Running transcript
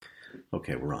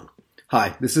Okay, we're on.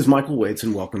 Hi, this is Michael Waits,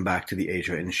 and welcome back to the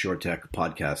Asia InsurTech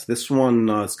podcast. This one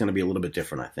is going to be a little bit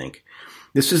different, I think.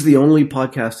 This is the only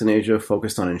podcast in Asia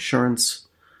focused on insurance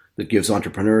that gives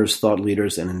entrepreneurs, thought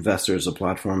leaders, and investors a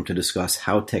platform to discuss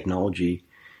how technology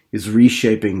is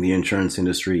reshaping the insurance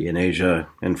industry in Asia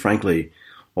and, frankly,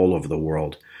 all over the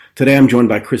world. Today, I'm joined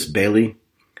by Chris Bailey,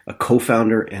 a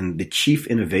co-founder and the Chief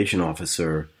Innovation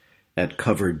Officer at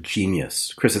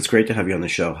CoverGenius. Chris, it's great to have you on the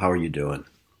show. How are you doing?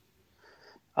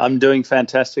 I'm doing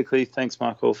fantastically. Thanks,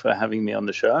 Michael, for having me on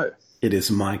the show. It is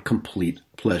my complete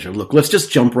pleasure. Look, let's just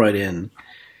jump right in.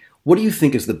 What do you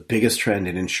think is the biggest trend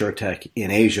in insurtech in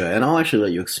Asia? And I'll actually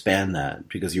let you expand that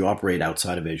because you operate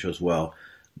outside of Asia as well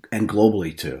and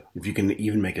globally too, if you can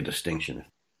even make a distinction.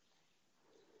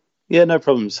 Yeah, no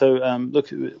problem. So,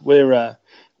 look,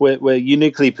 we're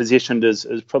uniquely positioned as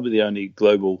probably the only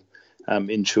global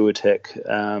insurtech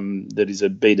that is a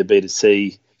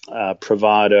B2B2C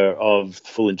provider of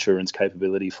full insurance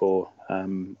capability for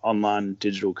online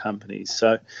digital companies.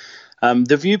 So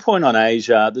the viewpoint on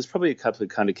Asia, there's probably a couple of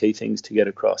kind of key things to get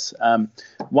across.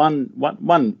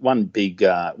 One big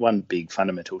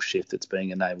fundamental shift that's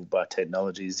being enabled by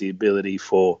technology is the ability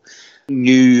for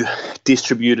new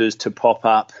distributors to pop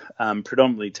up,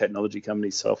 predominantly technology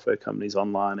companies, software companies,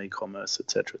 online e-commerce,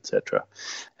 et cetera,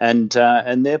 and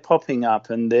they're popping up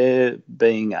and they're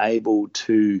being able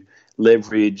to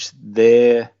leverage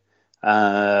their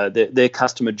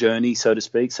customer journey, so to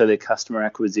speak, so their customer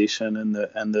acquisition and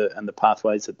the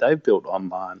pathways that they've built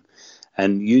online,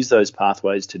 and use those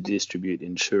pathways to distribute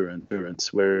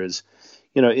insurance. Whereas,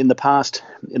 in the past,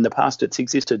 it's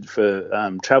existed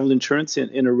for travel insurance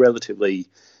in a relatively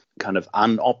kind of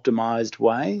unoptimized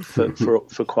way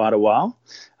for quite a while,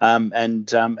 and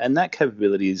that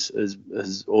capability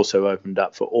has also opened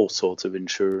up for all sorts of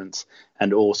insurance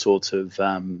and all sorts of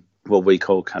what we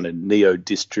call kind of neo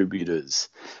distributors,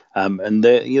 and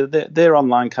they're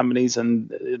online companies,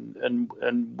 and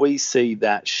we see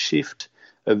that shift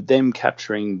of them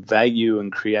capturing value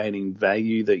and creating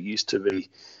value that used to be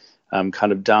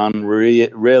kind of done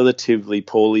relatively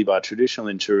poorly by traditional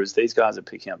insurers. These guys are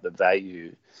picking up the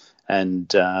value,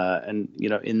 and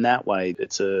in that way,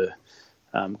 it's a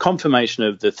confirmation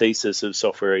of the thesis of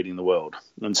software eating the world.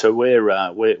 And so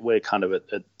we're kind of at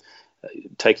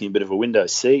taking a bit of a window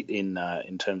seat in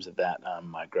terms of that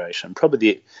migration.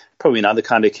 Probably another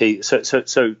kind of key.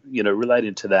 So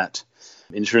related to that,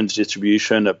 insurance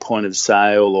distribution at point of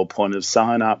sale or point of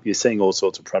sign up, you're seeing all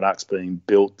sorts of products being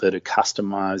built that are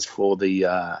customized for the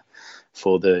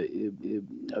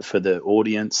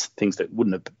audience, things that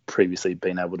wouldn't have previously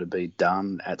been able to be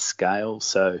done at scale.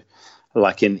 So,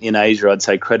 like in Asia, I'd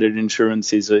say credit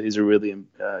insurance is a really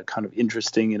kind of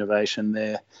interesting innovation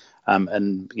there.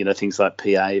 And things like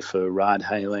PA for ride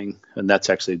hailing, and that's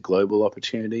actually a global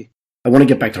opportunity. I want to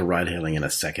get back to ride hailing in a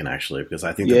second, actually, because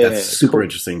I think that's super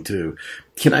interesting too.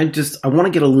 I want to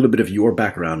get a little bit of your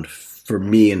background for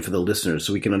me and for the listeners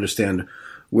so we can understand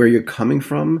where you're coming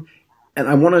from. And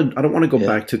I don't want to go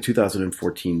back to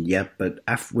 2014 yet, but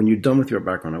when you're done with your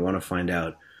background, I want to find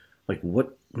out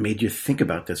what made you think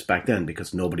about this back then,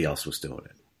 because nobody else was doing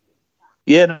it.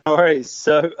 Yeah, no worries.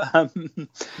 So,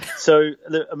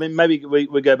 maybe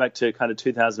we go back to kind of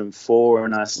 2004,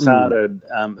 and I started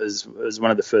as one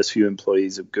of the first few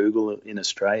employees of Google in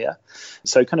Australia.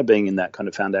 So, kind of being in that kind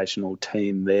of foundational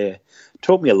team there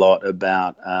taught me a lot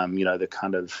about the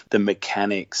kind of the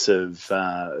mechanics of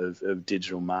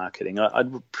digital marketing.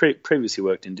 I'd previously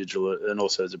worked in digital and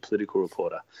also as a political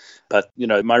reporter, but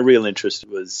my real interest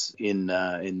was in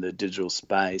the digital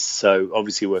space. So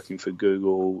obviously working for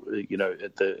Google,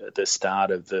 at the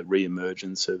start of the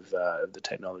reemergence of the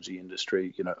technology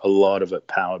industry, a lot of it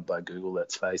powered by Google.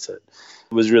 Let's face it.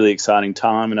 It was a really exciting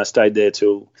time, and I stayed there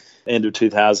till end of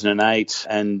 2008,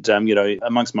 and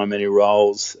amongst my many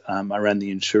roles, I ran the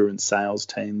insurance sales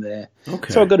team there.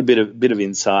 Okay. So I got a bit of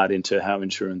insight into how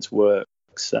insurance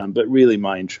works, but really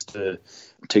my interest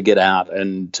to get out,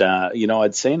 and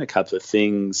I'd seen a couple of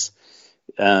things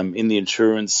in the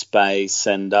insurance space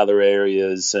and other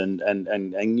areas, and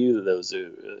knew that there was a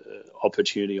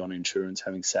opportunity on insurance,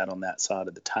 having sat on that side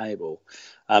of the table.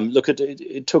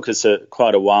 It took us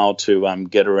quite a while to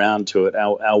get around to it.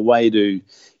 Our way to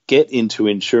get into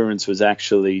insurance was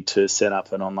actually to set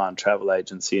up an online travel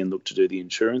agency and look to do the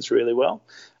insurance really well.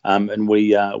 And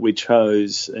we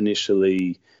chose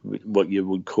initially what you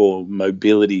would call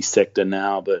mobility sector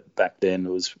now, but back then it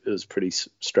was pretty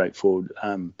straightforward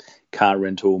car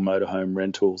rental, motorhome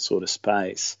rental sort of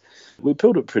space. We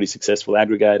built a pretty successful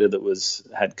aggregator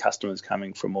that had customers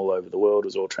coming from all over the world,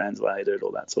 was all translated,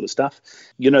 all that sort of stuff.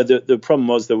 The problem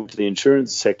was that the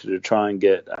insurance sector, to try and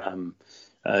get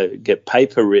get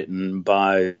paper written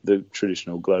by the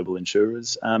traditional global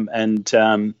insurers, and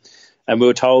we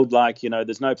were told, like,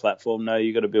 there's no platform. No,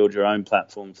 you got to build your own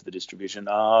platform for the distribution.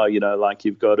 Like you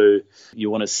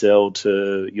want to sell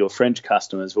to your French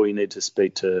customers. Well, you need to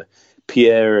speak to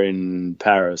Pierre in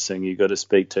Paris, and you got to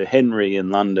speak to Henry in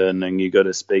London, and you got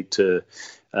to speak to,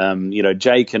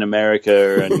 Jake in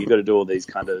America, and you got to do all these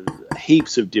kind of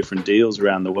heaps of different deals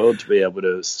around the world to be able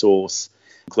to source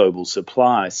global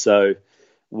supply. So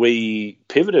we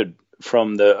pivoted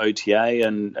from the OTA,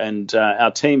 and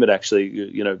our team had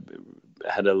actually,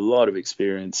 had a lot of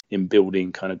experience in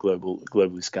building kind of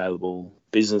globally scalable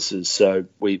businesses. So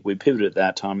we pivoted at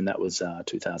that time, and that was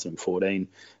 2014,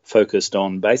 focused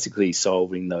on basically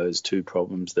solving those two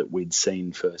problems that we'd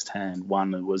seen firsthand.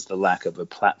 One was the lack of a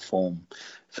platform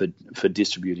for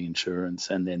distributing insurance,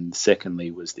 and then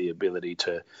secondly was the ability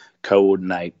to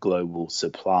coordinate global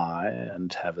supply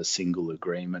and have a single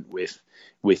agreement with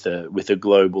a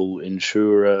global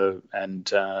insurer and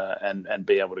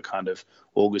be able to kind of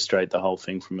orchestrate the whole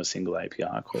thing from a single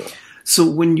API call. So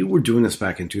when you were doing this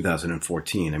back in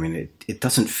 2014, I mean, it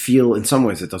doesn't feel, in some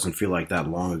ways, it doesn't feel like that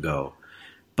long ago,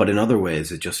 but in other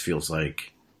ways, it just feels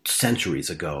like centuries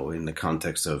ago in the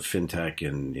context of fintech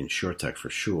and insurtech for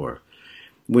sure.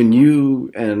 When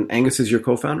you, and Angus is your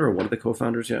co-founder, or one of the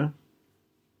co-founders, yeah?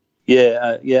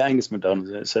 Yeah, Angus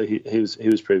McDonald. So he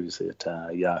was previously at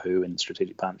Yahoo in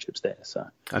strategic partnerships there. So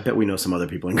I bet we know some other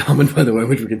people in common, by the way,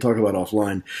 which we can talk about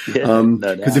offline. Yeah, no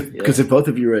doubt. Because if both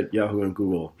of you are at Yahoo and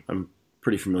Google, I'm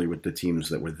pretty familiar with the teams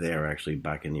that were there actually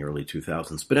back in the early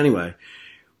 2000s. But anyway,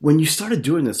 when you started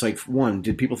doing this, like, one,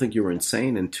 did people think you were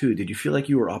insane? And two, did you feel like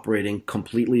you were operating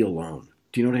completely alone?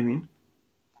 Do you know what I mean?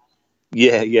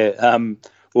 Yeah.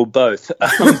 Well, both.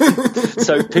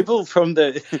 So people from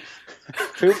the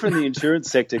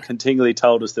insurance sector continually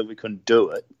told us that we couldn't do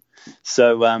it.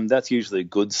 So that's usually a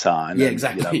good sign. Yeah, and,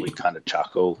 exactly. We'd kind of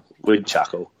chuckle.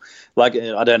 Like,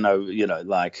 I don't know,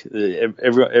 like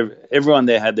everyone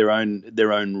there had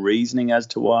their own reasoning as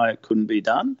to why it couldn't be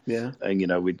done. Yeah.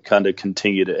 And, we'd kind of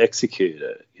continue to execute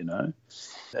it,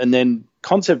 And then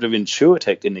concept of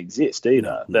insurtech didn't exist either.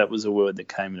 No. That was a word that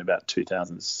came in about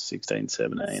 2016,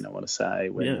 17, I want to say,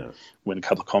 when a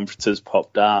couple of conferences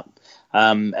popped up.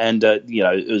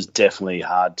 It was definitely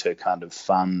hard to kind of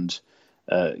fund,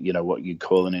 what you'd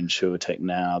call an insurtech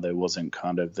now. There wasn't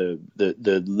kind of the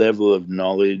level of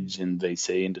knowledge in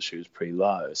VC industry was pretty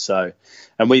low. So,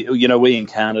 and we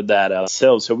encountered that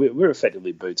ourselves. So we're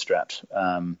effectively bootstrapped.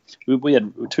 We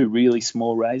had two really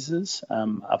small raises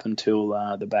up until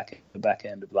the back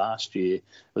end of last year. It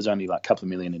was only like a couple of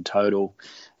million in total.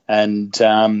 And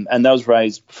that was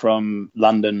raised from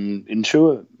London-based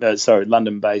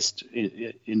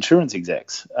insurance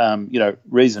execs.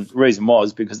 Reason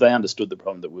was because they understood the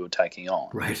problem that we were taking on,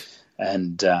 right?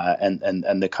 And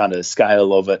the kind of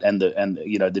scale of it, and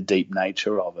the deep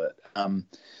nature of it.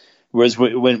 Whereas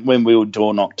when we would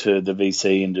door knock to the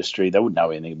VC industry, they wouldn't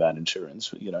know anything about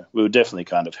insurance. We were definitely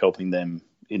kind of helping them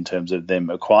in terms of them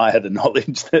acquire the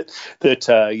knowledge that they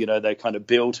kind of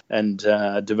built and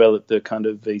developed the kind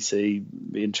of VC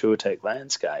insurtech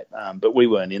landscape. But we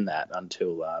weren't in that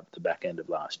until the back end of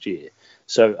last year.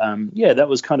 So that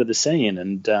was kind of the scene,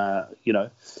 and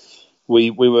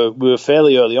we were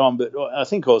fairly early on. But I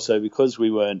think also because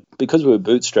we were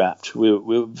bootstrapped, we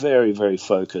were very, very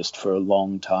focused for a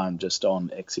long time just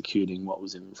on executing what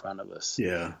was in front of us.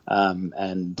 Yeah.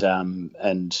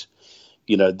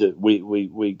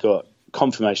 We got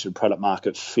confirmation of product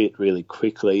market fit really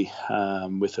quickly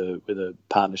with a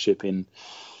partnership in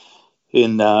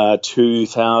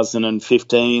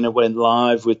 2015. It went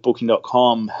live with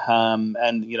Booking.com, and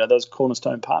that was a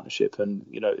cornerstone partnership, and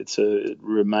it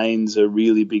remains a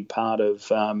really big part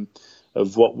of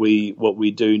what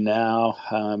we do now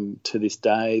to this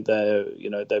day.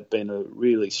 They've been a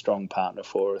really strong partner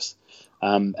for us,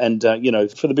 for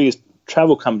the biggest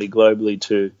travel company globally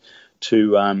to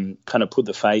kind of put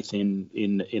the faith in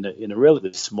a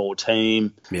relatively small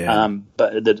team,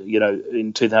 but that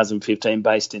in 2015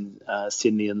 based in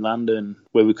Sydney and London,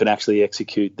 where we could actually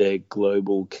execute their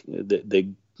global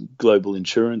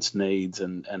insurance needs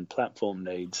and platform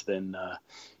needs. Then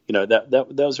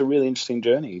that was a really interesting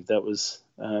journey. That was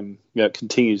it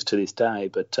continues to this day,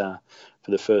 but for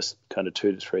the first kind of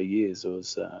 2 to 3 years, it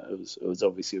was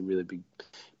obviously a really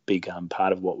big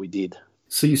part of what we did.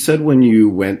 So you said when you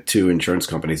went to insurance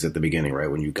companies at the beginning, right,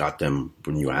 when you asked them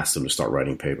to start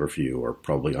writing paper for you or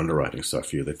probably underwriting stuff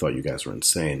for you, they thought you guys were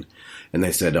insane. And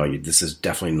they said, this is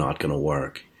definitely not going to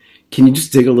work. Can you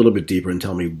just dig a little bit deeper and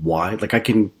tell me why? Like, I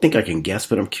can guess,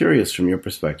 but I'm curious from your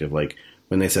perspective, like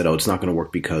when they said, it's not going to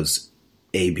work because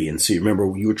A, B, and C.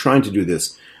 Remember, you were trying to do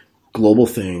this global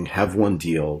thing, have one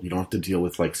deal. You don't have to deal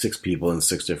with like 6 people in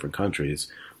 6 different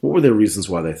countries. What were their reasons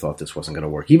why they thought this wasn't going to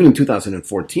work? Even in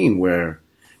 2014, where...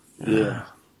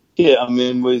 Yeah, I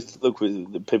mean,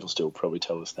 the people still probably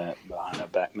tell us that behind our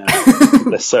back now.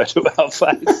 Less so to our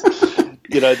face.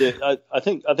 You know, I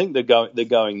think the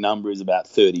going number is about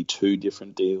 32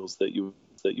 different deals that you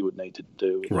would need to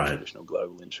do with a traditional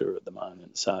global insurer at the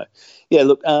moment. So, yeah,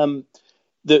 look,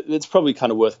 it's probably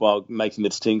kind of worthwhile making the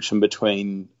distinction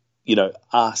between, you know,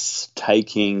 us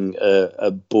taking a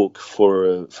book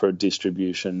for a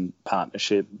distribution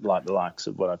partnership like the likes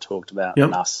of what I talked about,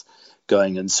 and us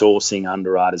going and sourcing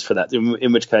underwriters for that,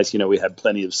 in which case, you know, we have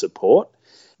plenty of support.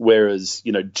 Whereas,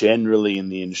 you know, generally in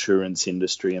the insurance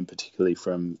industry, and particularly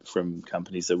from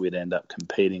companies that we'd end up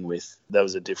competing with, that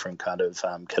was a different kind of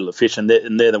kettle of fish. And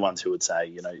they're the ones who would say,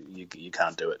 you know, you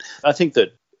can't do it. I think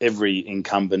that every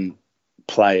incumbent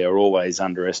player always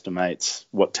underestimates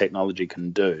what technology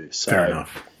can do. So, fair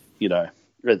enough. You know,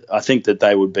 I think that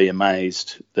they would be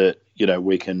amazed that, you know,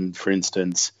 we can, for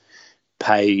instance,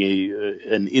 pay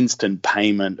an instant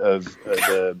payment of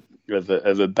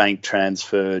a bank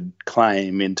transferred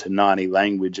claim into 90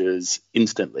 languages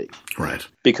instantly. Right.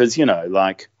 Because, you know,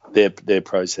 like their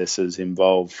processes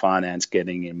involve finance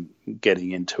getting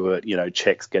into it, you know,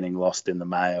 checks getting lost in the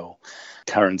mail,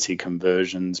 currency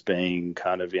conversions being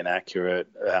kind of inaccurate,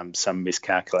 some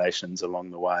miscalculations along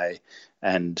the way,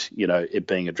 and, you know, it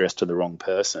being addressed to the wrong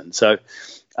person. So,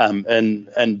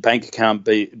 and bank account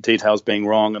details being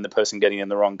wrong and the person getting in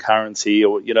the wrong currency,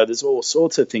 or, you know, there's all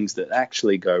sorts of things that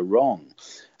actually go wrong.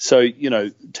 So, you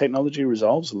know, technology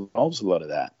resolves a lot of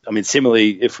that. I mean,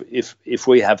 similarly, if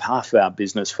we have half of our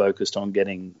business focused on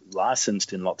getting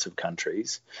licensed in lots of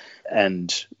countries,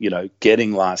 and, you know,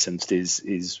 getting licensed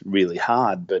is really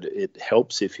hard, but it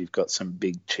helps if you've got some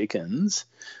big chickens,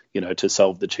 you know, to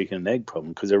solve the chicken and egg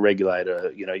problem, because a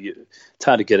regulator, you know, it's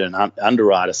hard to get an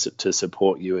underwriter to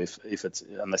support you if it's,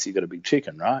 unless you've got a big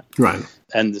chicken, right? Right.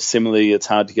 And similarly, it's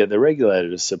hard to get the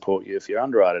regulator to support you if your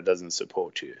underwriter doesn't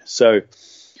support you. So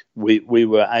we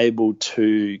were able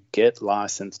to get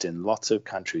licensed in lots of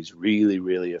countries really,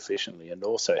 really efficiently, and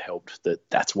also helped that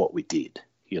that's what we did,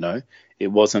 you know. It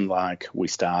wasn't like we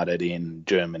started in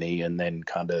Germany and then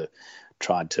kind of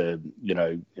tried to, you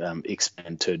know,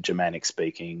 expand to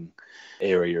Germanic-speaking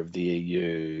area of the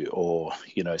EU, or,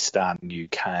 you know, start in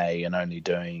UK and only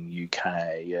doing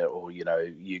UK, or, you know,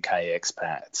 UK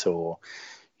expats, or,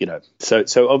 you know,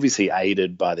 so obviously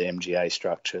aided by the MGA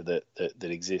structure that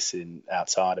exists in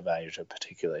outside of Asia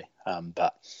particularly,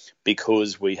 but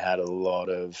because we had a lot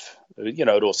of, you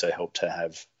know, it also helped to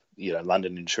have, you know,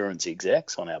 London insurance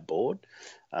execs on our board,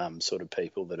 sort of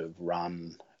people that have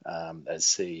run as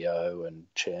CEO and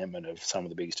chairman of some of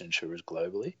the biggest insurers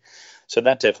globally. So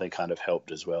that definitely kind of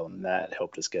helped as well, and that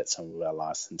helped us get some of our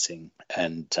licensing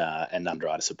and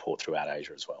underwriter support throughout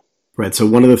Asia as well. Right. So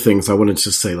one of the things I wanted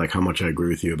to say, like how much I agree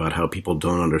with you about how people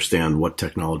don't understand what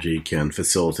technology can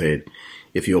facilitate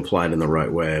if you apply it in the right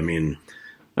way. I mean,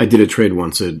 I did a trade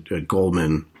once at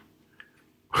Goldman,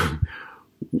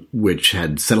 which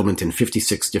had settlement in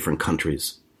 56 different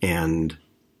countries. And,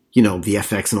 you know, the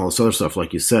FX and all this other stuff,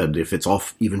 like you said, if it's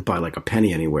off even by like a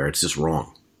penny anywhere, it's just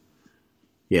wrong.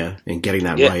 Yeah. And getting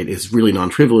that right is really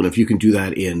non-trivial. And if you can do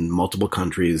that in multiple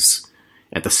countries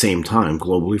at the same time,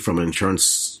 globally, from an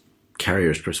insurance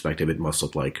carrier's perspective, it must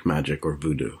look like magic or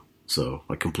voodoo. So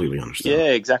I completely understand.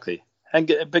 Yeah, exactly.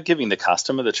 But giving the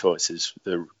customer the choice is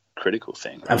the critical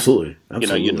thing. Right? Absolutely. You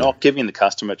know, you're not giving the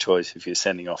customer choice if you're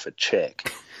sending off a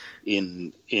check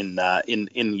in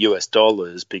US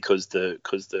dollars because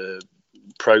the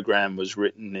program was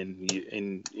written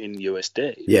in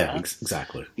USD. Yeah, right?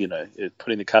 Exactly. You know,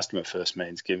 putting the customer first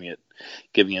means giving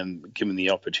them the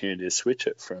opportunity to switch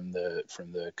it from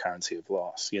the currency of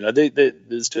loss. You know,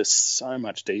 there's just so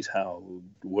much detailed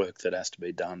work that has to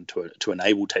be done to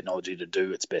enable technology to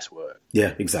do its best work.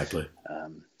 Yeah, exactly.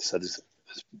 So there's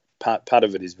part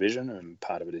of it is vision, and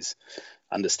part of it is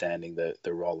understanding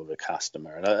the role of a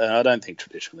customer. And I don't think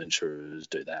traditional insurers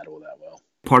do that all that well.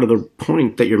 Part of the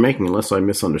point that you're making, unless I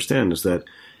misunderstand, is that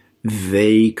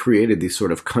they created these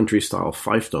sort of country-style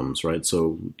fiefdoms, right?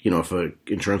 So, you know, if an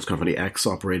insurance company X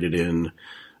operated in the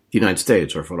United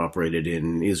States, or if it operated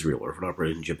in Israel, or if it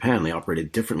operated in Japan, they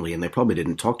operated differently, and they probably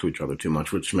didn't talk to each other too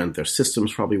much, which meant their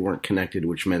systems probably weren't connected,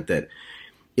 which meant that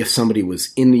if somebody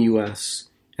was in the U.S.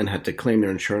 and had to claim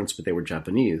their insurance, but they were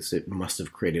Japanese, it must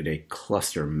have created a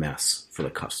cluster mess for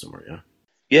the customer,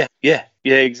 yeah? Yeah,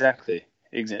 exactly.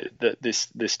 This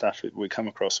stuff we come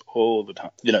across all the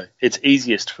time. You know, it's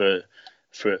easiest for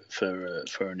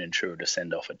an insurer to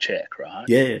send off a check, right?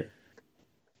 Yeah.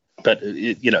 but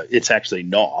it's actually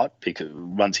not, because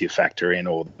once you factor in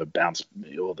all the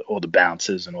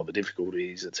bounces and all the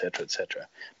difficulties, et cetera, et cetera.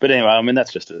 But anyway, I mean,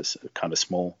 that's just a kind of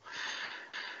small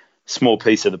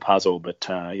piece of the puzzle. But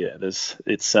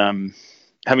it's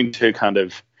having to kind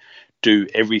of do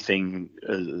everything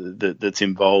that's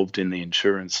involved in the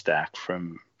insurance stack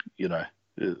from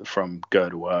go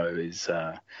to O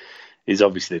is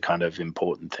obviously a kind of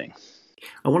important thing.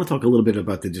 I want to talk a little bit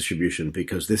about the distribution,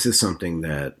 because this is something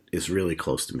that is really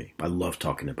close to me. I love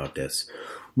talking about this.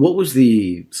 What was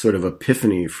the sort of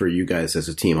epiphany for you guys as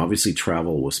a team? Obviously,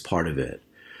 travel was part of it.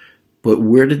 But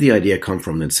where did the idea come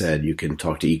from that said you can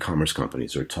talk to e-commerce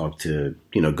companies or talk to,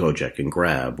 Gojek and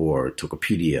Grab or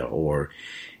Tokopedia or,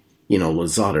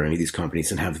 Lazada or any of these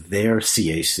companies and have their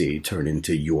CAC turn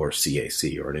into your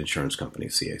CAC or an insurance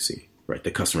company's CAC, right? The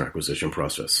customer acquisition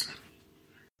process.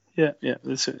 Yeah,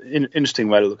 that's an interesting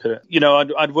way to look at it.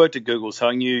 I'd worked at Google, so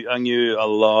I knew a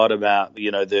lot about the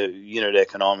unit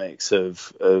economics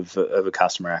of a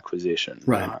customer acquisition.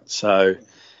 Right. So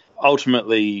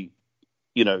ultimately,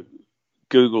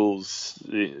 Google's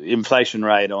inflation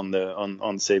rate on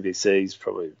CVC is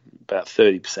probably about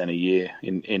 30% a year.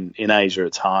 In Asia,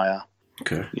 it's higher.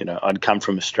 Okay. I'd come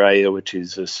from Australia, which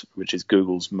is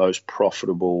Google's most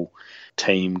profitable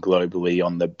team globally,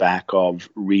 on the back of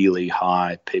really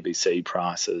high PPC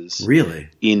prices. Really?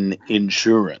 In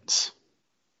insurance.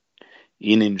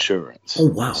 Oh,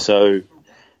 wow. So,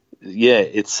 yeah,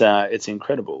 it's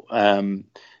incredible. And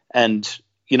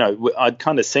I'd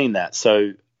kind of seen that.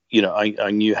 So,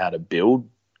 I knew how to build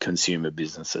consumer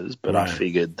businesses, but right. I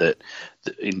figured that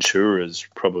the insurers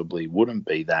probably wouldn't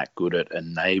be that good at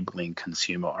enabling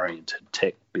consumer-oriented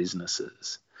tech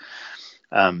businesses.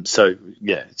 So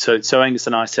Angus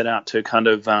and I set out to kind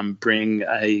of bring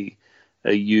a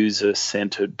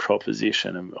user-centered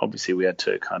proposition, and obviously we had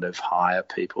to kind of hire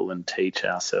people and teach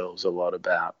ourselves a lot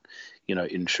about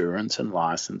insurance and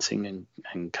licensing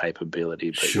and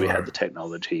capability, but sure. We had the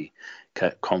technology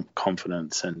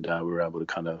confidence, and we were able to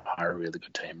kind of hire a really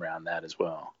good team around that as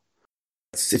well.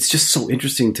 It's just so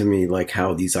interesting to me, like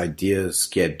how these ideas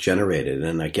get generated.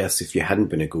 And I guess if you hadn't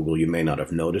been at Google, you may not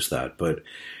have noticed that. But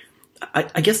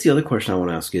I guess the other question I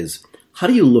want to ask is, how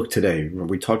do you look today?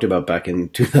 We talked about back in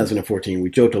 2014, we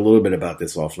joked a little bit about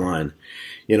this offline.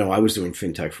 I was doing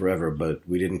fintech forever, but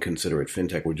we didn't consider it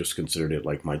fintech. We just considered it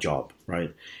like my job,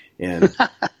 right? And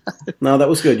no, that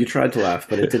was good. You tried to laugh,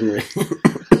 but it didn't really.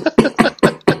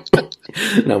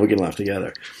 Now we can laugh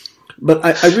together. But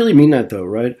I really mean that though,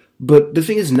 right? But the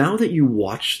thing is, now that you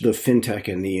watch the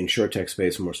fintech and the insurtech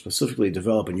space more specifically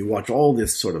develop, and you watch all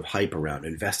this sort of hype around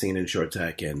investing in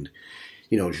insurtech and,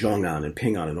 Zhong'an and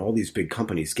Ping An and all these big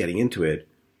companies getting into it,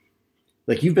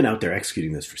 like you've been out there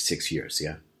executing this for 6 years,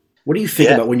 yeah? What do you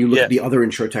think about when you look at the other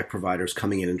insurtech providers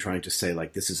coming in and trying to say,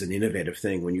 like, this is an innovative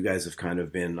thing, when you guys have kind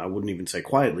of been, I wouldn't even say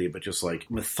quietly, but just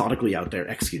like methodically out there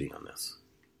executing on this?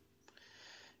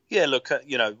 Yeah, look,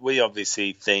 we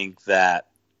obviously think that,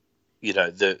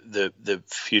 the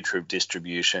future of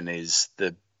distribution is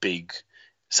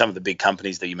some of the big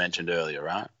companies that you mentioned earlier,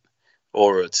 right?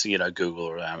 Or it's, Google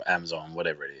or Amazon,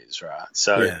 whatever it is, right?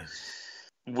 So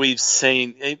we've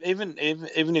seen, even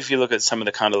if you look at some of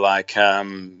the kind of like,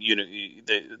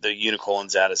 the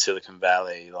unicorns out of Silicon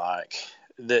Valley, like,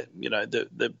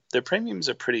 the premiums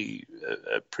are pretty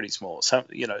small. So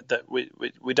that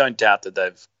we don't doubt that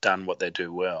they've done what they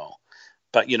do well,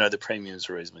 but the premiums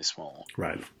are reasonably small.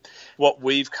 Right. What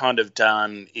we've kind of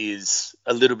done is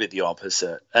a little bit the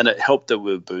opposite, and it helped that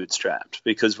we're bootstrapped,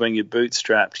 because when you're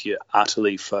bootstrapped, you're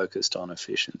utterly focused on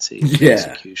efficiency and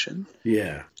execution.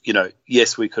 Yeah.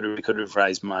 Yes, we could have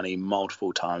raised money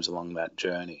multiple times along that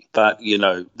journey, but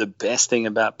the best thing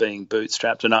about being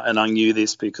bootstrapped, and I knew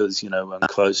this because I'm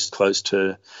close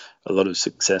to a lot of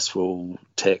successful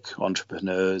tech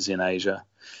entrepreneurs in Asia,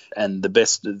 and the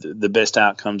best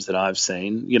outcomes that I've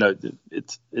seen,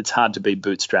 it's hard to be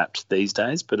bootstrapped these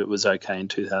days, but it was okay in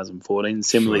 2014.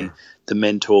 Similarly, sure. The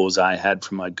mentors I had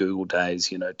from my Google days,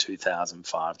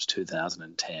 2005 to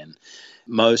 2010.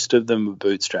 Most of them were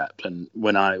bootstrapped, and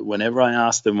whenever I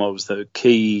asked them what was the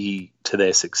key to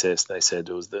their success, they said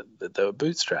it was that they were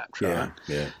bootstrapped, right?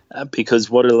 Yeah. Because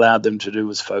what it allowed them to do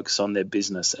was focus on their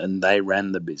business, and they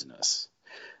ran the business.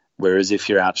 Whereas if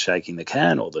you're out shaking the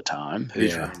can all the time,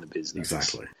 who's running the business?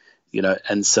 Exactly.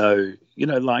 And so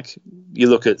like you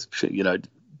look at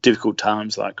difficult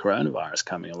times like coronavirus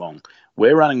coming along,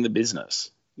 we're running the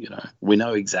business. We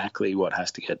know exactly what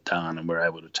has to get done, and we're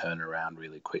able to turn around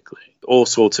really quickly. All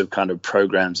sorts of kind of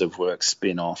programs of work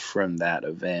spin off from that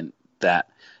event that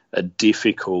are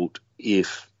difficult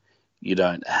if you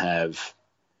don't have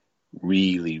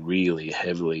really, really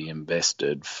heavily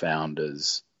invested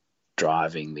founders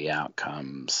driving the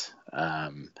outcomes.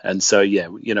 And so, yeah,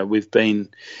 we've been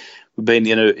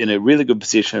in a really good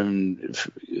position.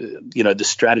 The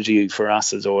strategy for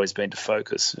us has always been to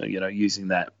focus, using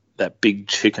that big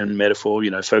chicken metaphor,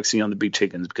 focusing on the big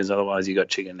chickens, because otherwise you got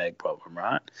chicken and egg problem,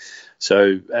 right?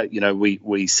 So,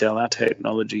 we sell our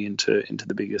technology into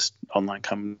the biggest online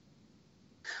company.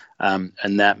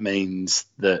 And that means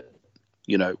that,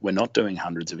 we're not doing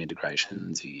hundreds of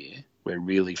integrations a year. We're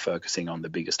really focusing on the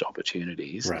biggest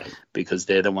opportunities, right, because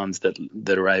they're the ones that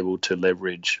are able to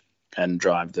leverage and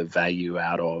drive the value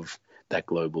out of that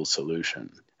global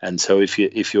solution. And so if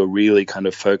you're really kind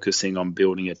of focusing on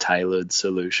building a tailored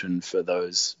solution for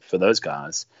those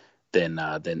guys, then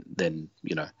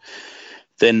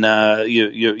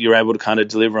you're able to kind of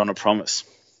deliver on a promise.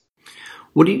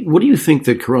 What do you think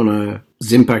that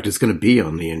Corona's impact is going to be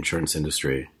on the insurance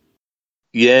industry?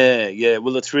 Yeah.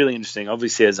 Well, it's really interesting.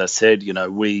 Obviously, as I said,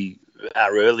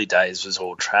 our early days was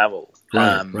all travel.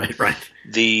 Right.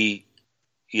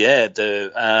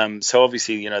 So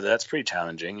obviously, that's pretty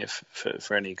challenging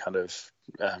for any kind of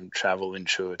travel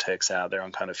insurer techs out there.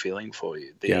 I'm kind of feeling for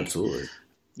you. Yeah, absolutely.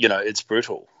 It's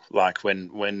brutal. Like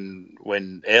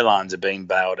when airlines are being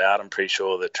bailed out, I'm pretty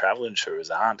sure that travel insurers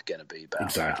aren't going to be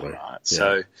bailed out, right? Yeah.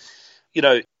 So,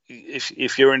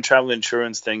 if you're in travel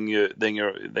insurance, then you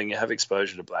have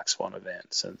exposure to black swan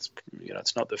events, and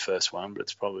it's not the first one, but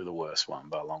it's probably the worst one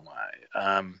by a long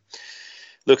way.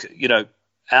 Look,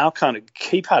 our kind of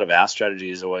key part of our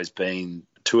strategy has always been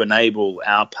to enable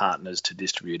our partners to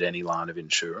distribute any line of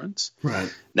insurance.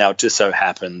 Right. Now, it just so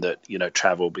happened that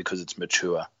travel, because it's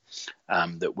mature,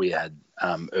 that we had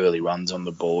early runs on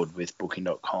the board with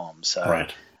Booking.com. So.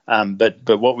 Right.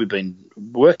 But what we've been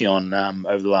working on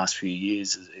over the last few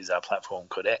years is our platform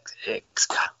called XCA,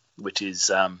 which is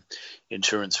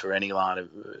insurance for any line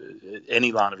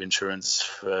of insurance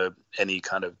for any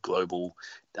kind of global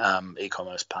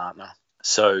e-commerce partner.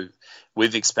 So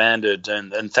we've expanded,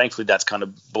 and thankfully that's kind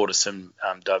of brought us some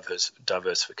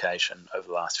diversification over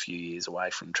the last few years away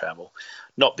from travel.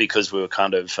 Not because we were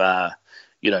kind of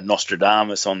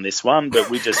Nostradamus on this one, but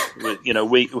we just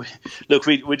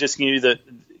we just knew that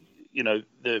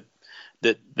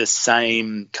the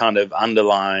same kind of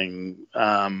underlying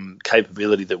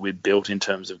capability that we've built in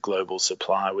terms of global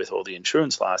supply with all the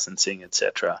insurance licensing,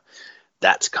 etc.,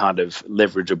 that's kind of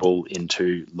leverageable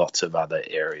into lots of other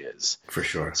areas. For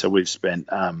sure. So we've spent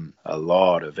a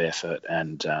lot of effort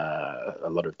and a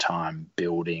lot of time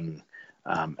building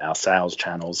our sales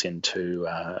channels into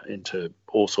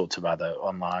all sorts of other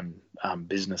online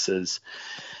businesses.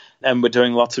 And we're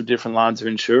doing lots of different lines of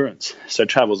insurance. So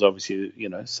travel's obviously,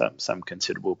 some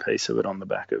considerable piece of it on the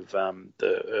back of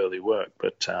the early work.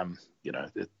 But,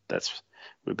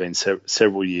 we've been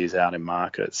several years out in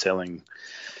market selling,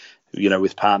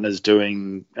 with partners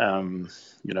doing,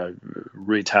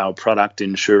 retail product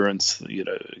insurance,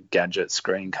 gadget,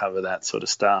 screen cover, that sort of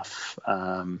stuff.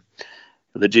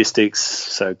 Logistics,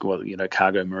 so,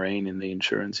 cargo marine in the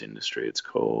insurance industry, it's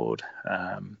called.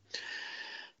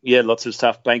 Lots of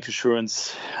stuff. Bank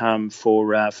assurance for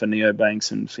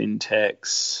neobanks and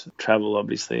fintechs. Travel,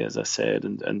 obviously, as I said,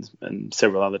 and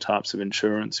several other types of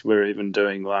insurance. We're even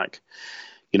doing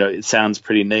it sounds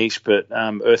pretty niche, but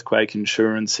earthquake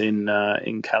insurance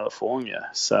in California.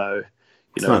 So,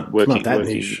 it's not that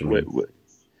niche.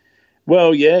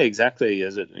 Well, yeah, exactly.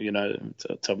 As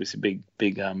it's obviously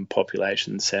big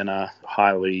population center,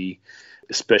 highly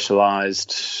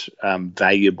specialized,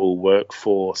 valuable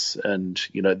workforce, and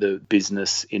the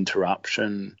business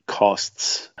interruption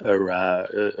costs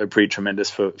are pretty tremendous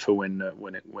for when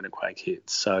a quake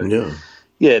hits. So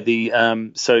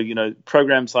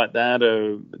programs like that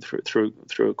are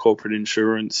through a corporate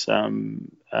insurance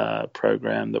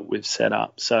program that we've set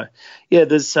up. So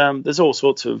there's all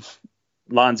sorts of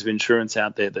lines of insurance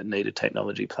out there that need a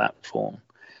technology platform.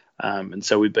 And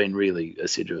so we've been really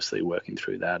assiduously working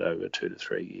through that over 2 to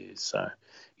 3 years. So,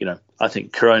 I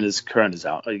think Corona's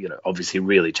obviously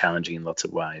really challenging in lots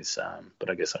of ways. But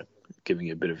I guess I'm giving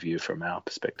you a bit of view from our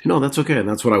perspective. No, that's okay. And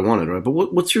that's what I wanted, right?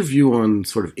 But what's your view on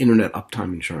sort of internet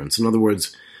uptime insurance? In other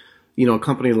words, a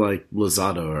company like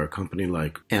Lazada or a company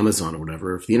like Amazon or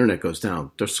whatever, if the internet goes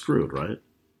down, they're screwed, right?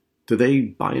 Do they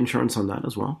buy insurance on that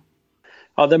as well?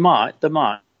 Oh, they might.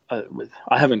 I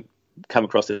haven't come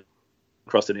across it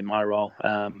in my role.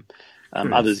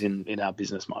 Others in our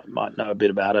business might know a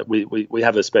bit about it. We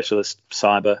have a specialist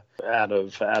cyber out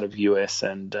of US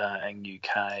and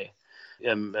UK,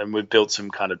 and we've built some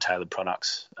kind of tailored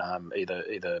products,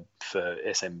 either for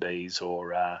SMBs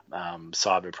or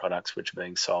cyber products which are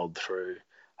being sold through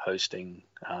hosting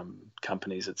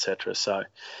companies, etc. So,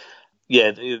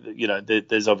 yeah,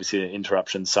 there's obviously an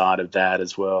interruption side of that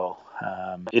as well.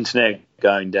 Internet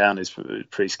going down is a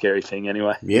pretty scary thing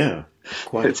anyway. Yeah,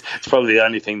 quite. It's probably the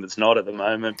only thing that's not at the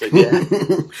moment, but yeah.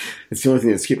 It's the only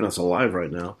thing that's keeping us alive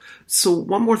right now. So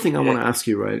one more thing I want to ask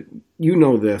you, right? You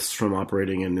know this from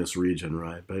operating in this region,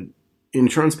 right? But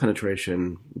insurance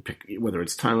penetration, whether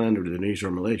it's Thailand or Indonesia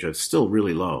or Malaysia, it's still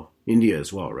really low. India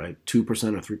as well, right? 2% or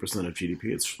 3% of GDP,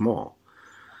 it's small.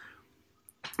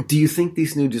 Do you think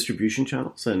these new distribution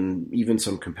channels and even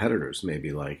some competitors,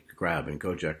 maybe like Grab and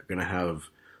Gojek, are going to have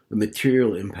a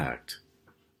material impact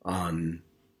on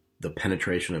the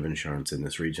penetration of insurance in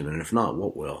this region? And if not,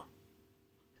 what will?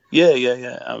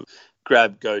 Yeah.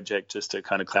 Grab, Gojek, just to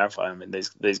kind of clarify, I mean,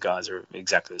 these guys are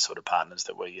exactly the sort of partners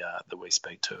that we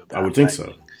speak to about. I would think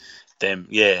so. Them,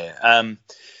 yeah.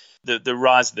 The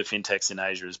rise of the fintechs in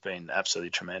Asia has been absolutely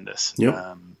tremendous.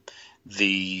 Yep.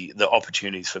 The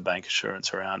opportunities for bank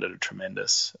assurance around it are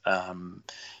tremendous.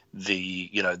 They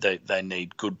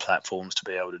need good platforms to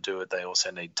be able to do it. They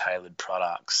also need tailored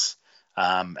products.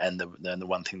 And the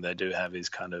one thing they do have is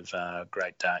kind of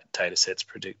great data sets,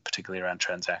 particularly around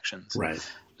transactions. Right.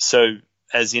 So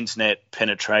as internet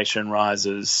penetration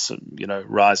rises,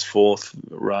 rise forth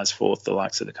the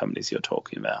likes of the companies you're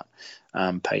talking about,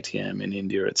 Paytm in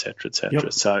India, et cetera, et cetera.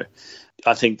 Yep. So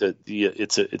I think that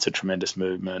it's a tremendous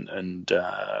movement, and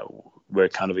we're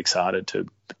kind of excited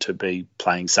to be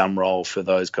playing some role for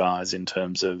those guys in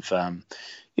terms of,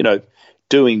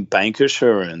 doing bank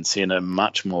assurance in a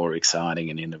much more exciting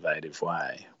and innovative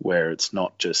way, where it's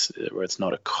not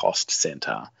a cost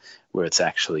center, where it's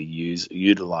actually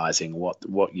utilizing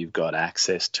what you've got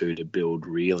access to build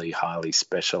really highly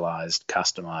specialized,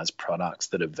 customized products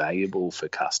that are valuable for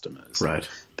customers. Right.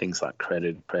 Things like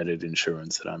credit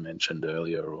insurance that I mentioned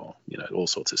earlier, or all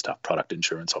sorts of stuff, product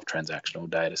insurance off transactional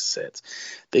data sets.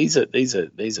 These are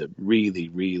really,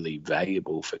 really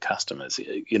valuable for customers.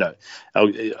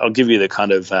 I'll give you the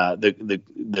kind of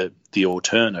the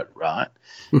alternate, right?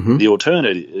 Mm-hmm. The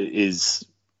alternate is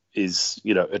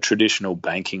a traditional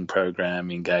banking program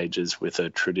engages with a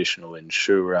traditional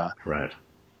insurer. Right.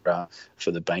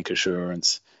 For the bank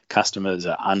assurance, customers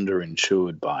are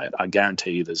underinsured by it. I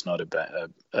guarantee you, there's not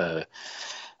a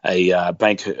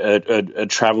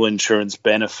travel insurance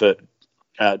benefit,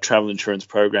 travel insurance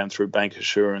program through bank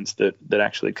assurance that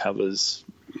actually covers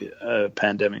a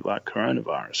pandemic like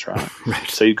coronavirus, right? Right.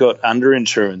 So you've got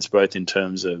underinsurance both in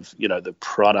terms of the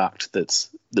product that's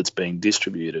being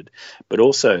distributed, but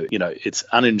also it's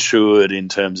uninsured in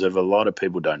terms of a lot of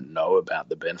people don't know about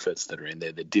the benefits that are in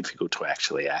there. They're difficult to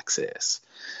actually access.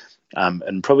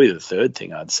 And probably the third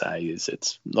thing I'd say is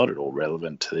it's not at all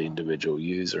relevant to the individual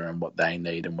user and what they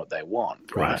need and what they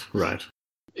want. Right.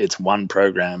 It's one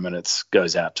program and it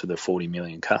goes out to the 40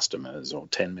 million customers or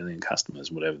 10 million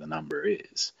customers, whatever the number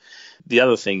is. The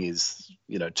other thing is,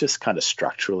 just kind of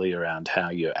structurally around how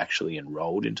you're actually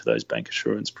enrolled into those bank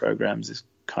assurance programs is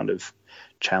kind of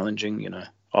challenging.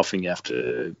 Often you have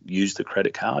to use the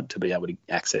credit card to be able to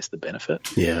access the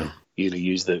benefit. Yeah. You got to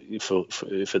use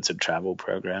if it's a travel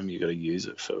program, you got to use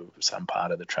it for some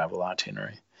part of the travel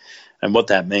itinerary. And what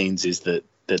that means is that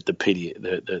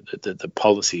the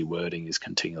policy wording is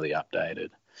continually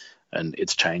updated, and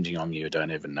it's changing on you.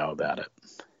 Don't even know about it.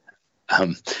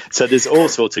 So there's all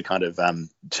sorts of kind of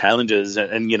challenges,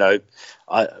 and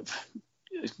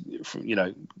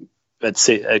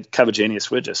at Cover Genius,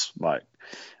 we're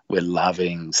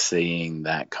loving seeing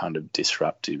that kind of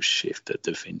disruptive shift that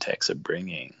the fintechs are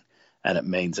bringing, and it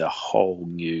means a whole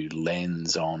new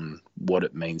lens on what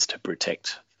it means to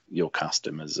protect your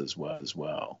customers as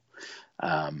well.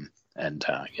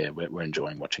 We're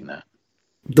enjoying watching that.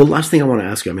 The last thing I want to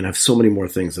ask you, I have so many more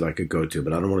things that I could go to,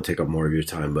 but I don't want to take up more of your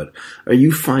time, but are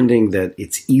you finding that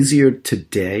it's easier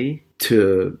today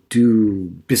to do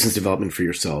business development for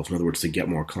yourselves, in other words, to get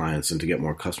more clients and to get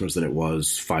more customers than it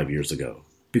was 5 years ago?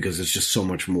 Because there's just so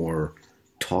much more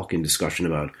talk and discussion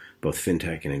about both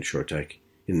fintech and insurtech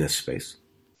in this space.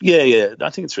 Yeah, I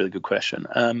think it's a really good question.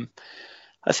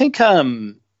 I think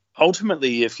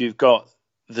ultimately, if you've got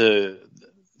the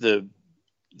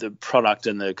product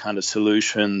and the kind of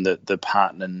solution that the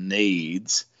partner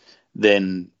needs,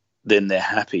 then they're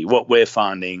happy. What we're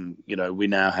finding, we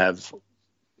now have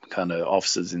kind of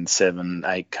offices in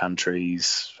 7-8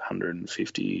 countries,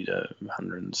 150 to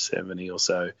 170 or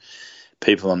so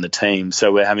people on the team.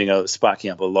 So we're sparking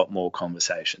up a lot more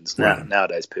conversations. Right.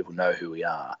 Nowadays, people know who we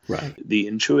are. Right. The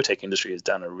insurtech industry has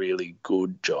done a really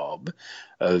good job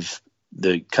of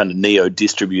the kind of neo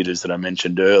distributors that I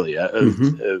mentioned earlier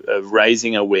of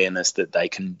raising awareness that they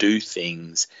can do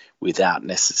things without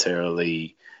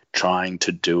necessarily trying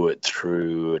to do it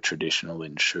through a traditional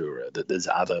insurer, that there's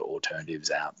other alternatives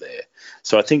out there.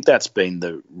 So I think that's been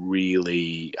the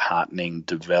really heartening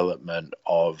development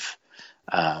of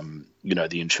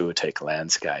the insurtech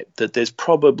landscape, that there's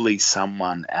probably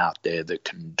someone out there that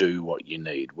can do what you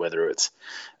need, whether it's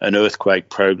an earthquake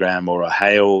program or a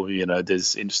hail.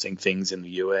 There's interesting things in the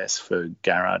US for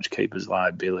garage keepers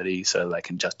liability, so they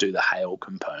can just do the hail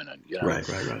component. Right.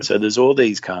 So there's all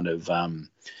these kind of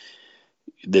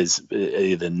there's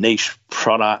either niche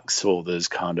products, or there's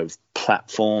kind of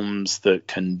platforms that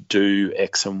can do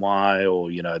X and Y,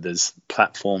 or there's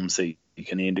platforms that you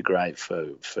can integrate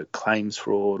for claims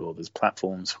fraud, or there's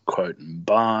platforms for quote and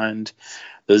bind.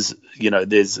 There's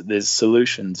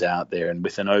solutions out there, and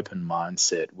with an open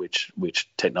mindset, which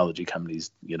technology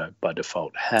companies by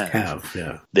default have,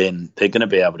 then they're going to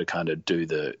be able to kind of do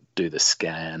the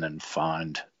scan and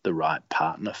find the right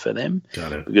partner for them.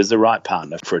 Got it. Because the right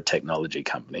partner for a technology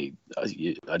company,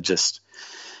 I just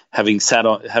having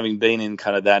been in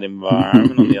kind of that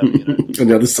environment on the other, on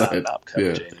the other side,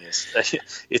 Genius.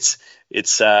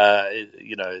 It's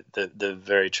the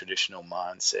very traditional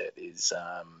mindset is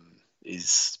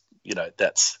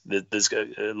there's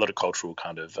a lot of cultural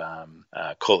kind of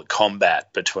call it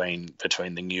combat between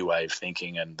the new wave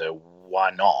thinking and the why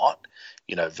not,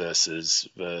 versus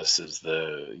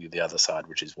the other side,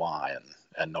 which is why,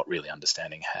 and not really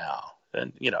understanding how.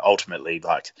 And ultimately,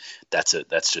 like that's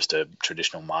just a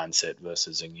traditional mindset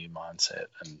versus a new mindset.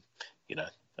 And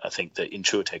I think the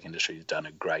insurtech industry has done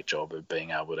a great job of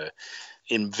being able to,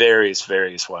 in various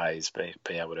ways, be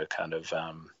able to kind of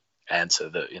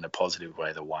answer in a positive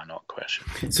way the why not question.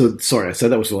 So sorry, I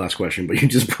said that was the last question, but you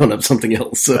just brought up something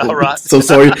else. So, all right. so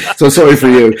sorry for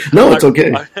you. No, it's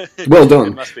okay. Well done.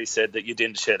 It must be said that you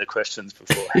didn't share the questions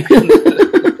before.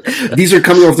 These are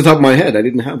coming off the top of my head. I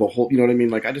didn't have a whole, you know what I mean?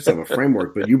 Like, I just have a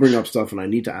framework, but you bring up stuff and I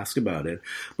need to ask about it.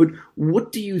 But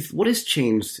what has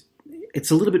changed? It's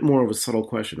a little bit more of a subtle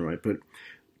question, right? But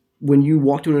when you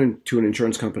walked into an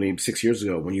insurance company 6 years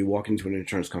ago, when you walk into an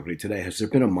insurance company today, has there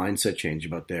been a mindset change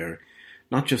about their,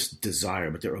 not just desire,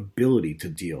 but their ability to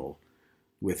deal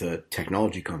with a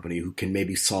technology company who can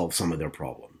maybe solve some of their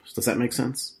problems? Does that make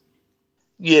sense?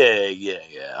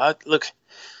 Yeah. Look,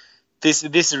 this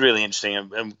is really interesting,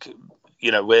 and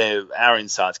where our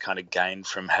insights kind of gained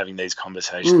from having these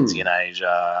conversations in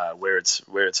Asia, where it's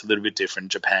a little bit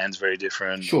different. Japan's very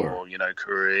different, sure. Or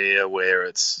Korea, where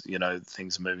it's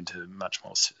things are moving to a much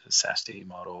more SaaS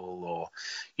model, or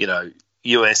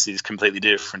US is completely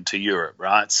different to Europe,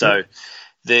 right? So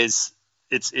it's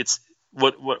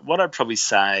what I'd probably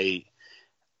say.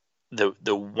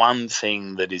 The one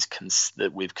thing that is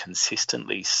that we've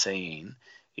consistently seen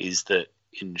is that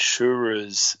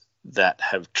insurers that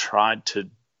have tried to,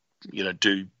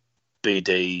 do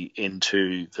BD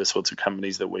into the sorts of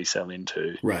companies that we sell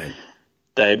into, right,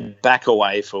 they back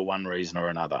away for one reason or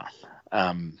another.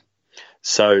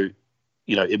 So,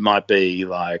 it might be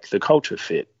like the culture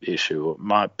fit issue. It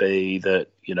might be that,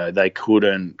 they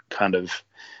couldn't kind of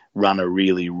run a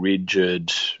really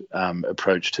rigid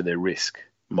approach to their risk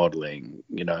modeling,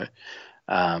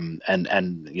 and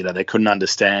they couldn't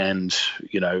understand,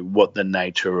 what the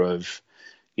nature of,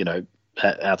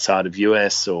 outside of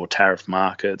US or tariff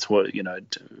markets,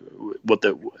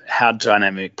 how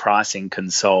dynamic pricing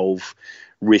can solve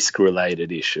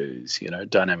risk-related issues,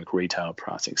 dynamic retail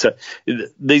pricing. So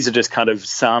these are just kind of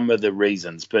some of the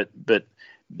reasons, but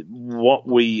what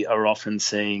we are often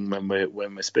seeing when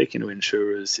we're speaking to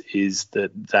insurers is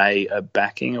that they are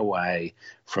backing away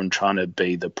from trying to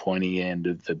be the pointy end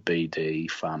of the BD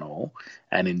funnel,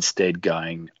 and instead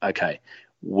going, okay,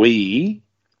 we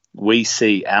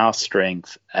see our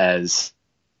strength as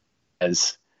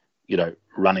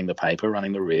running the paper,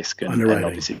 running the risk, and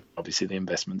obviously the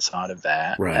investment side of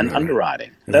that,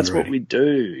 underwriting. That's what we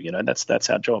do. That's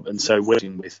our job. And so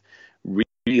working with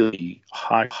really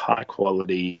high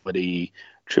quality,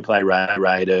 AAA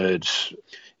rated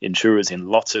insurers in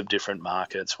lots of different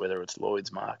markets, whether it's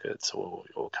Lloyd's markets or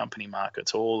company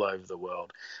markets all over the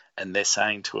world, and they're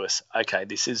saying to us, okay,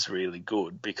 this is really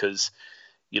good because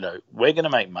we're going to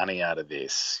make money out of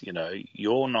this.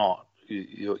 You're not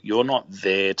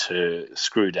there to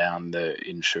screw down the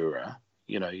insurer.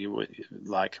 We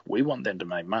want them to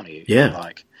make money.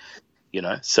 Yeah.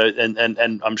 So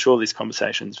and I'm sure this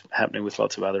conversation's happening with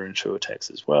lots of other insurtechs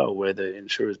as well, where the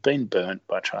insurer's been burnt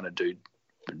by trying to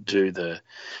do the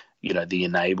the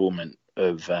enablement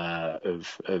of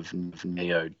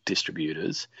neo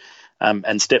distributors.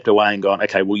 And stepped away and gone,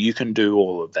 okay, well, you can do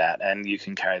all of that, and you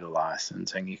can carry the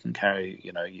license, and you can carry,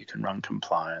 you can run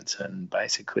compliance, and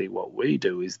basically what we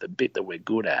do is the bit that we're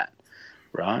good at,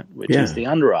 right, which is the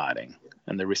underwriting.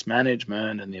 and the risk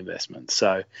management and the investment.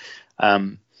 So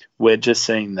we're just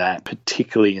seeing that,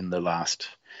 particularly in the last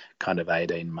kind of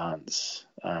 18 months,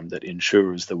 that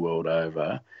insurers the world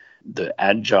over, the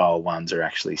agile ones are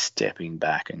actually stepping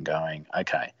back and going,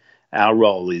 okay, our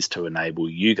role is to enable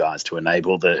you guys to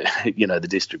enable the, the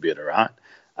distributor, right?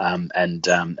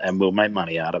 And we'll make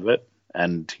money out of it.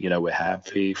 And, we're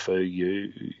happy for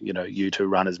you to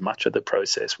run as much of the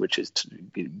process, which is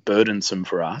burdensome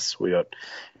for us. We got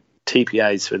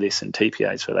TPAs for this and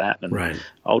TPAs for that. And right.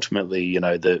 Ultimately,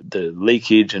 the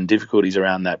leakage and difficulties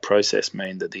around that process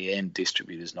mean that the end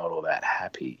distributor is not all that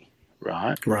happy,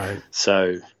 right? Right.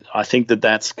 So I think that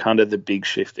that's kind of the big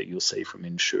shift that you'll see from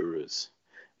insurers,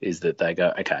 is that they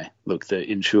go, okay, look, the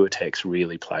insurtechs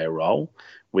really play a role.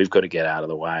 We've got to get out of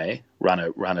the way, run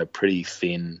a pretty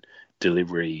thin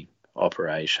delivery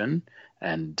operation,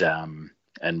 and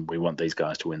we want these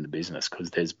guys to win the business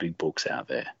because there's big books out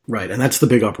there. Right, and that's the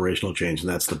big operational change, and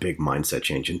that's the big mindset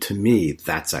change. And to me,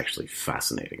 that's actually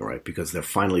fascinating, right? Because they're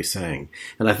finally saying,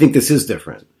 and I think this is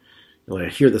different. I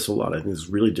hear this a lot. I think it's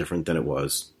really different than it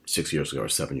was 6 years ago or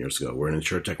 7 years ago, where an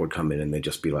insurtech would come in and they'd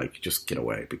just be like, just get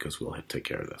away because we'll take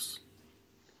care of this.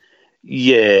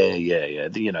 Yeah.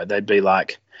 They'd be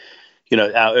like,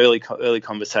 our early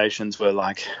conversations were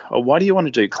like, oh, why do you want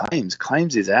to do claims?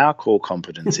 Claims is our core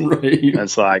competency. Right. And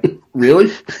it's like, really?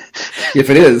 If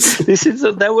it is.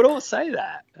 They would all say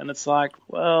that. And it's like,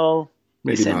 well,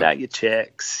 maybe you send out your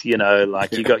checks, you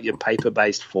got your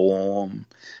paper-based form,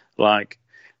 like,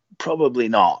 probably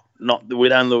not. We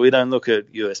don't look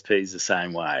at USPs the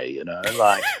same way,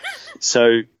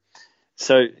 so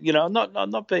I'm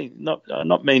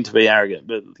not mean to be arrogant,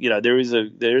 but there is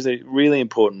a really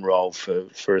important role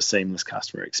for a seamless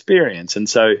customer experience, and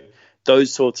so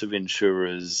those sorts of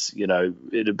insurers,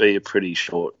 it'd be a pretty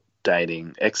short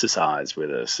dating exercise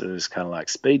with us. It's kind of like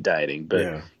speed dating,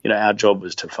 but our job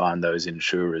was to find those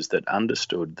insurers that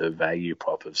understood the value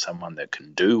prop of someone that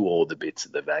can do all the bits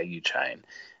of the value chain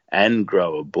and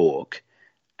grow a book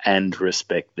and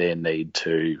respect their need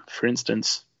to, for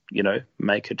instance,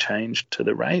 make a change to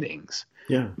the ratings,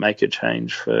 make a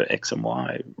change for X and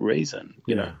Y reason.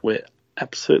 We're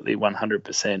absolutely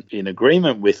 100% in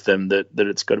agreement with them that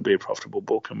it's got to be a profitable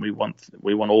book, and we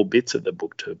want all bits of the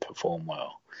book to perform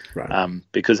well. Right.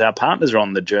 Because our partners are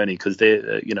on the journey, because they're,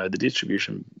 the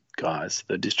distribution guys,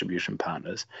 the distribution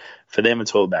partners, for them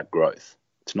it's all about growth.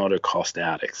 It's not a cost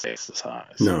out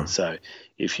exercise. No. So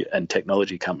and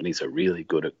technology companies are really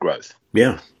good at growth.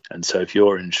 Yeah. And so if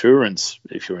your insurance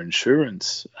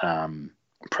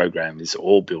program is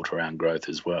all built around growth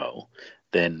as well,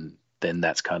 then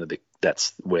that's kind of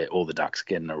that's where all the ducks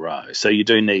get in a row. So you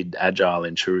do need agile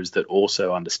insurers that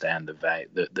also understand the value,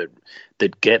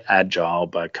 that get agile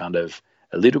by kind of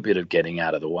a little bit of getting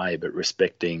out of the way, but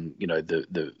respecting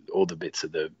the all the bits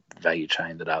of the value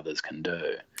chain that others can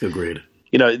do. Agreed.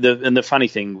 And the funny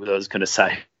thing that I was going to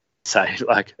say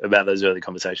like about those early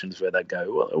conversations where they'd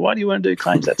go, well, why do you want to do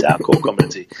claims? That's our core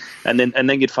competency. And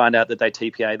then you'd find out that they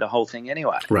TPA the whole thing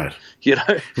anyway. Right.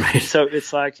 Right. So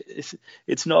it's like,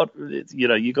 it's not,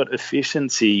 you got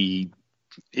efficiency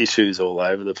issues all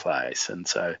over the place. And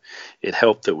so it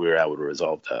helped that we were able to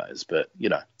resolve those. But,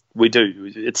 we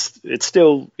do. It's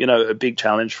still, a big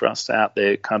challenge for us out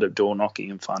there, kind of door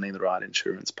knocking and finding the right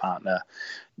insurance partner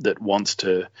that wants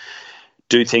to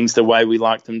do things the way we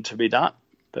like them to be done.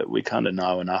 But we kind of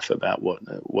know enough about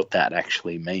what that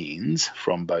actually means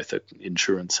from both the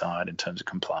insurance side in terms of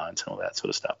compliance and all that sort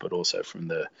of stuff, but also from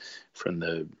the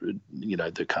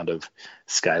the kind of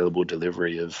scalable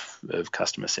delivery of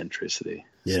customer centricity.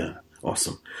 Yeah. So.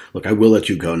 Awesome. Look, I will let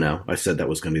you go now. I said that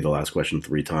was going to be the last question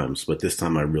 3 times, but this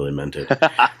time I really meant it.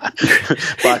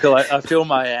 Michael, I feel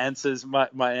my answers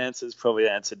probably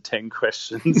answered 10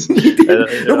 questions.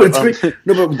 No, but it's great.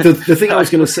 No, but the thing I was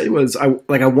going to say was I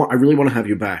really want to have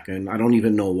you back, and I don't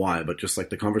even know why, but just like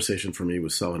the conversation for me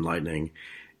was so enlightening,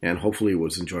 and hopefully it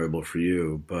was enjoyable for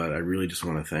you. But I really just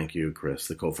want to thank you, Chris,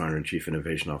 the co-founder and chief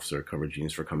innovation officer at Cover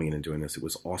Genius, for coming in and doing this. It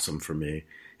was awesome for me,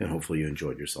 and hopefully you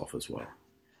enjoyed yourself as well.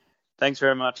 Thanks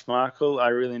very much, Michael. I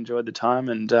really enjoyed the time,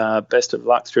 and best of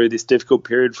luck through this difficult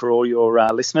period for all your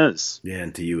listeners. Yeah,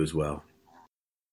 and to you as well.